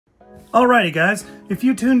Alrighty guys, if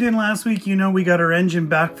you tuned in last week, you know we got our engine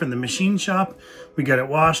back from the machine shop. We got it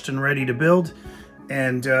washed and ready to build,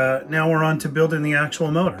 and now we're on to building the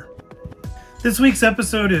actual motor. This week's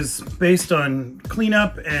episode is based on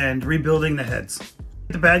cleanup and rebuilding the heads.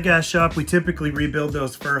 At the Bad Gas shop, we typically rebuild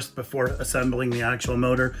those first before assembling the actual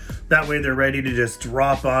motor. That way they're ready to just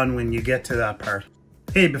drop on when you get to that part.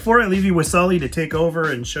 Hey, before I leave you with Sully to take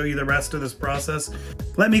over and show you the rest of this process,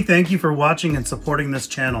 let me thank you for watching and supporting this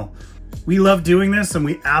channel. We love doing this and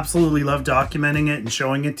we absolutely love documenting it and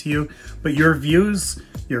showing it to you, but your views,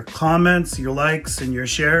 your comments, your likes, and your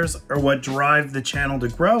shares are what drive the channel to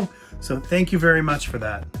grow, so thank you very much for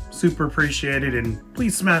that. Super appreciated, and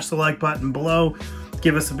please smash the like button below,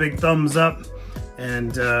 give us a big thumbs up,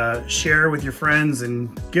 and share with your friends,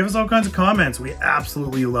 and give us all kinds of comments. We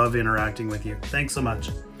absolutely love interacting with you. Thanks so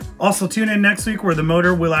much. Also tune in next week where the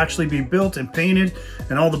motor will actually be built and painted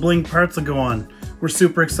and all the bling parts will go on. We're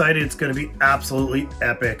super excited. It's going to be absolutely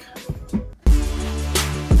epic.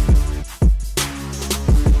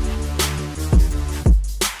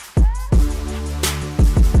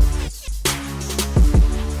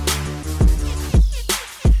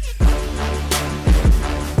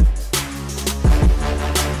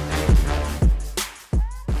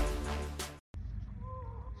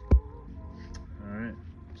 Alright,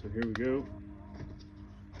 so here we go.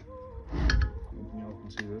 Hoping y'all can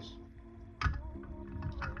see this.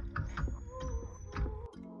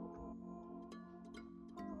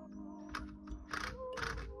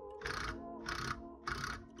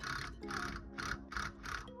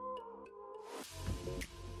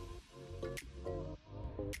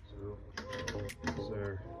 This is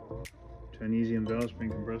our Chinesium valve spring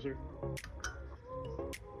compressor.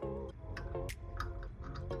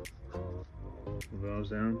 The valves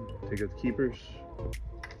down, take out the keepers,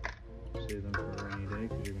 save them for a rainy day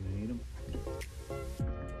because you're going to need them.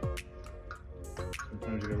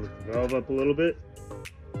 Sometimes you got to lift the valve up a little bit.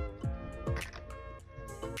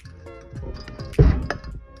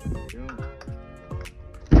 There we go.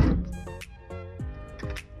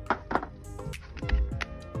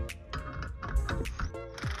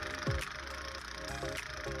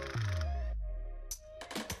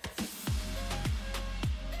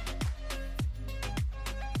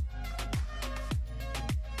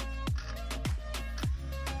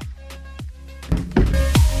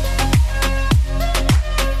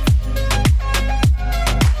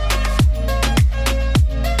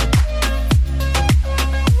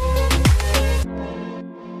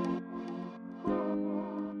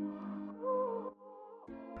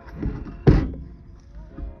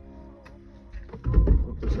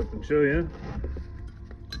 Show you.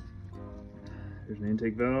 There's an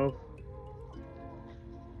intake valve.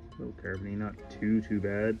 A little carbony, not too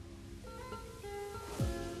bad.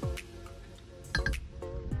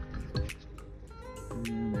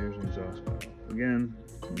 And there's an exhaust valve. Again,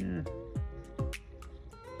 yeah.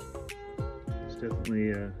 It's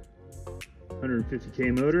definitely a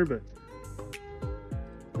 150K motor, but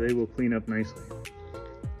they will clean up nicely.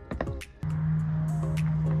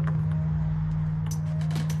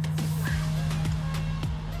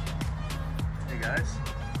 Guys,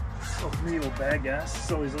 welcome to the old Bad Gas,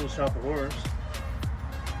 Sully's little shop of horrors.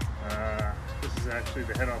 This is actually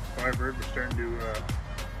the head off Firebird. We're starting to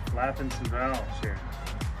lap in some valves here.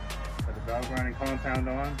 Got the valve grinding compound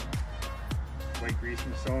on, white grease in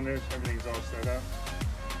the cylinders, everything's all set up.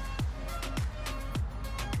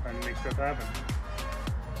 Trying to make stuff happen.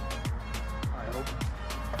 I hope.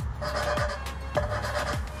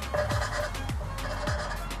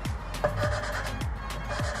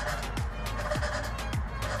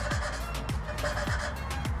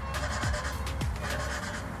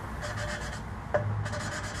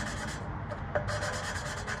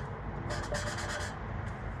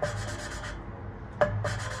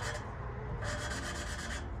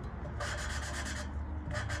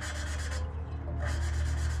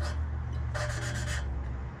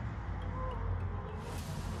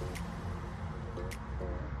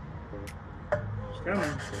 It's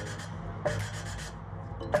coming.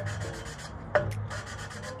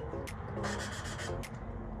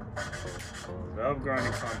 The valve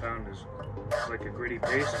grinding compound is like a gritty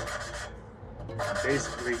paste.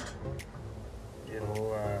 Basically,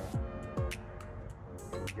 it'll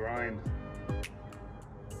grind.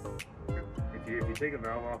 If you take a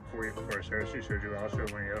valve off before I start, I'll show you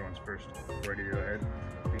one of the other ones first before I do the head.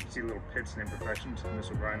 You can see little pits and imperfections, and this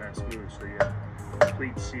will grind that smooth, so you have a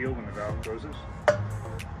complete seal when the valve closes.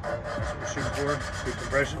 That's what we're shooting for, good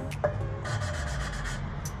compression.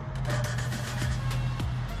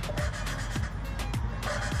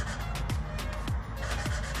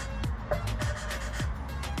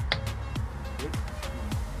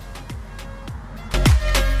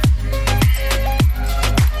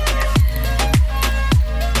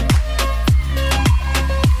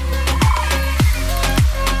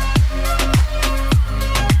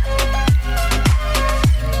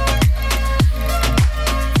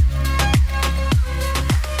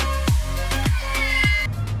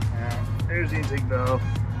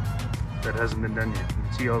 hasn't been done yet. You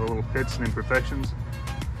can see all the little pits and imperfections.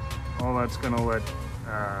 All that's going to let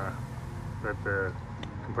the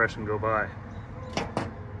compression go by.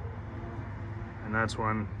 And that's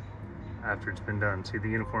one after it's been done. See the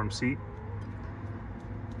uniform seat?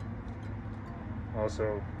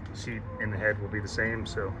 Also, the seat in the head will be the same,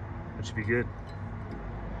 so it should be good.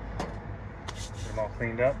 Get them all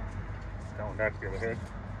cleaned up. That one back to the other head.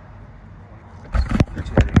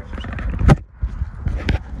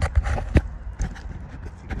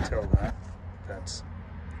 You can tell that's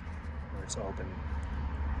where it's all been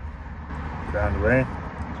ground away.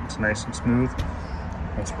 It's nice and smooth.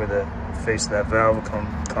 That's where the face of that valve will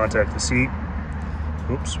contact the seat.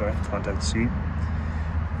 Oops, right, contact the seat.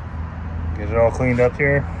 Get it all cleaned up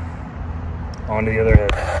here. Onto the other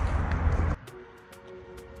head.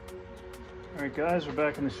 Alright guys, we're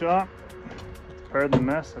back in the shop. Pardon the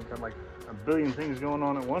mess, I've got like a billion things going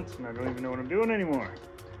on at once and I don't even know what I'm doing anymore.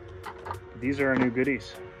 These are our new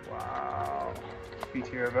goodies. Wow.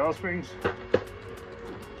 BTR valve springs.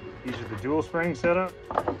 These are the dual spring setup.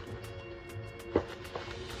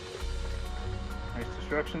 Nice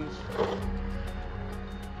instructions.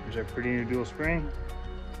 Here's our pretty new dual spring.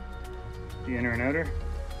 The inner and outer.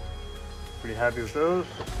 Pretty happy with those.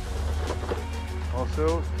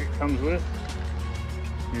 Also, it comes with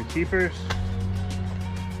new keepers,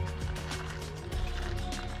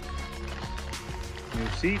 new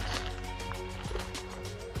seats,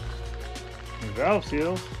 new valve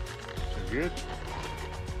seals, which is good,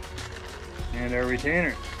 and our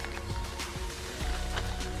retainers.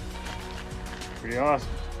 Pretty awesome.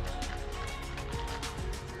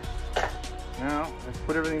 Now, let's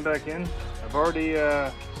put everything back in. I've already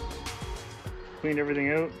cleaned everything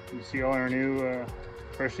out. You see all our new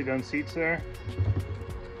freshly done seats there.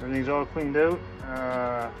 Everything's all cleaned out.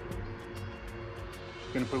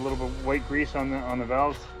 Just gonna put a little bit of white grease on the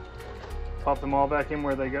valves. Pop them all back in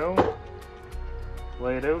where they go.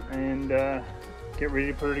 Lay it out and get ready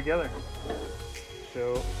to put it together.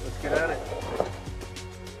 So let's get at it.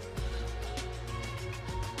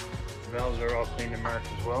 The valves are all cleaned and marked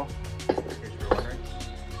as well, in case you're wondering.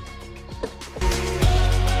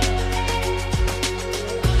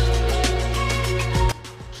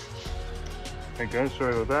 Hey guys,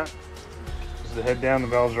 sorry about that. This is the head down, the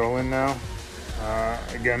valves are all in now.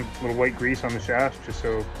 Again, a little white grease on the shaft just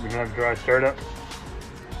so we don't have dry startup.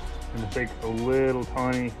 I'm going to take a little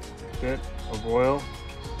tiny bit of oil,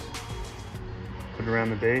 put it around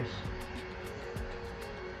the base.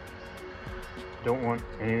 Don't want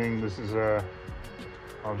anything, this is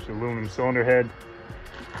obviously aluminum cylinder head.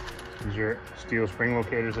 These are steel spring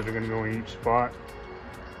locators that are going to go in each spot.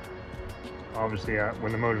 Obviously,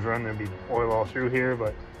 when the motor's run, there'll be oil all through here,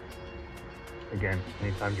 but again,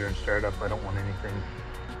 anytime during startup, I don't want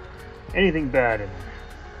anything bad in there.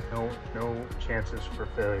 No chances for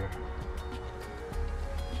failure.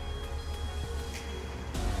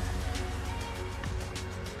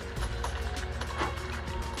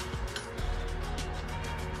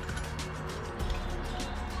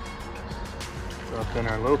 Drop in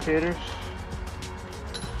our locators.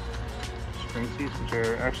 Spring seats, which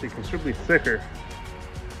are actually considerably thicker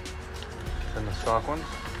than the stock ones.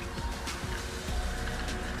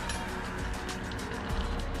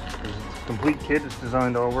 It's a complete kit, it's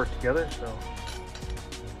designed to all work together, so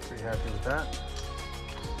pretty happy with that.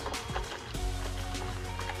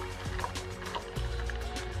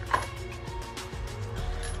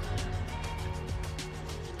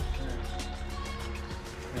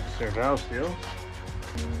 Next, our valve seals.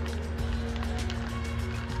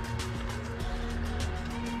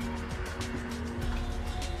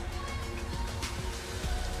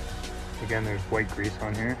 Again, there's white grease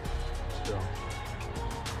on here, so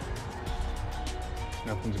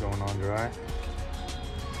nothing's going on dry.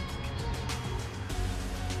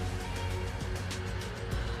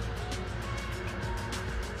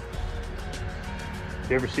 If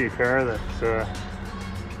you ever see a car that's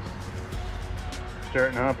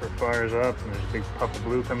starting up or fires up and there's a big puff of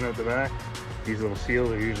blue coming out the back, these little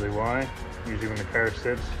seals are usually why. Usually when the car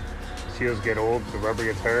sits, the seals get old, the rubber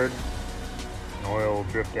gets hard, and oil will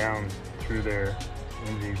drip down through there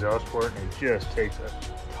into the exhaust port, and it just takes a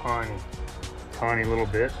tiny little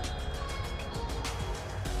bit,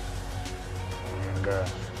 and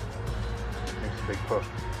makes a big puff.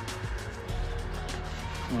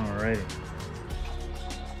 Alrighty.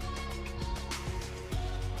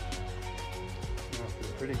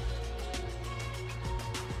 That's pretty.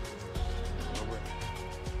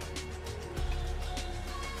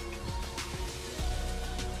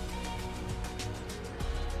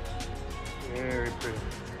 Very pretty.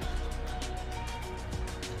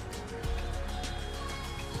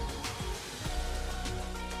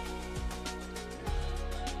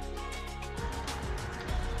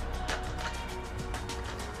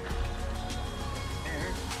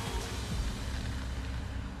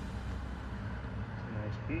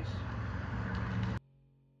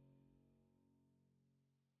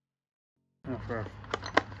 for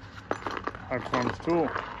high performance tool.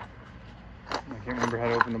 I can't remember how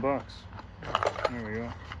to open the box. There we go.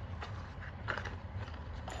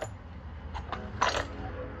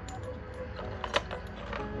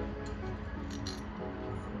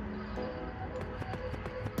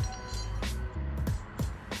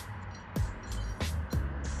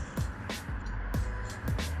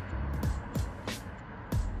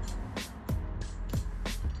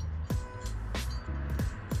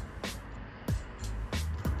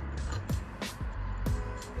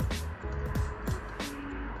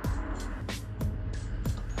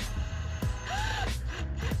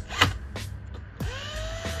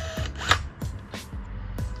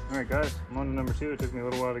 Alright guys, I'm on to number 2. It took me a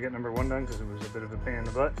little while to get number 1 done because it was a bit of a pain in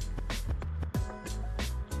the butt.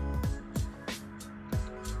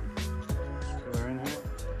 Fill her in here.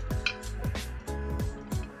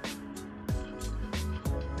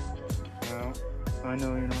 Now, I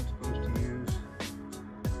know you're not supposed to use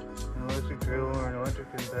an electric drill or an electric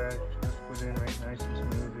impact. Just put in right nice and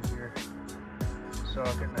smooth with your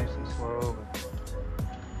socket, nice and slow.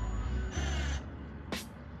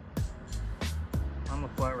 I'm a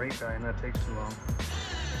flat rate guy and that takes too long.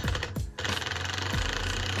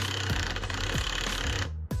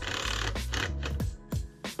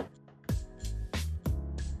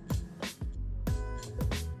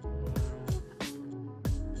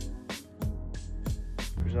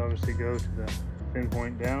 There's obviously go to the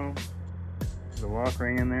pinpoint down. There's a lock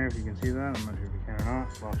ring in there if you can see that. I'm not sure if you can or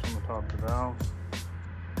not. Locks on the top of the valve.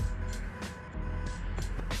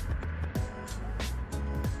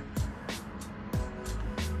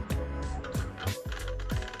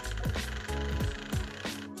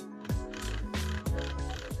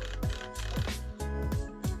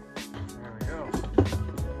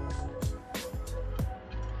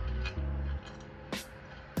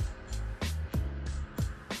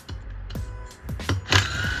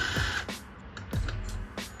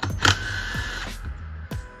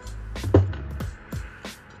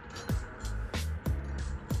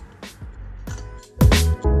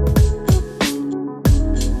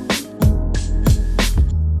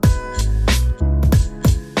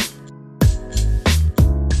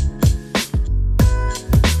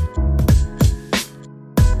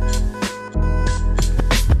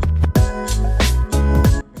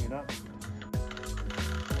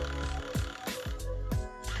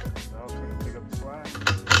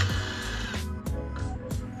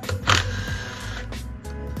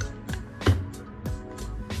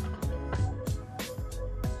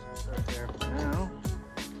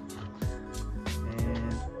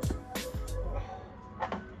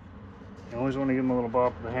 Always want to give them a little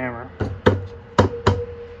bop with the hammer.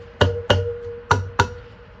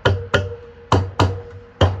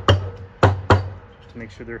 Just to make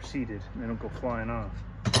sure they're seated and they don't go flying off.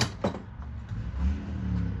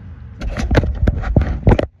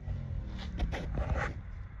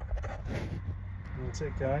 That's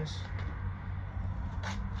it guys.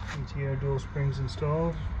 BTR dual springs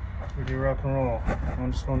installed. Ready to rock and roll.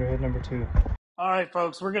 On to cylinder head number 2. Alright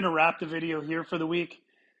folks, we're going to wrap the video here for the week.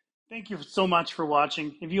 Thank you so much for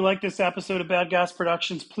watching. If you like this episode of Bad Gas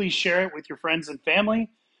Productions, please share it with your friends and family.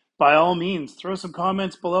 By all means, throw some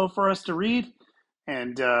comments below for us to read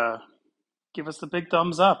and give us the big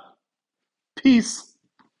thumbs up. Peace.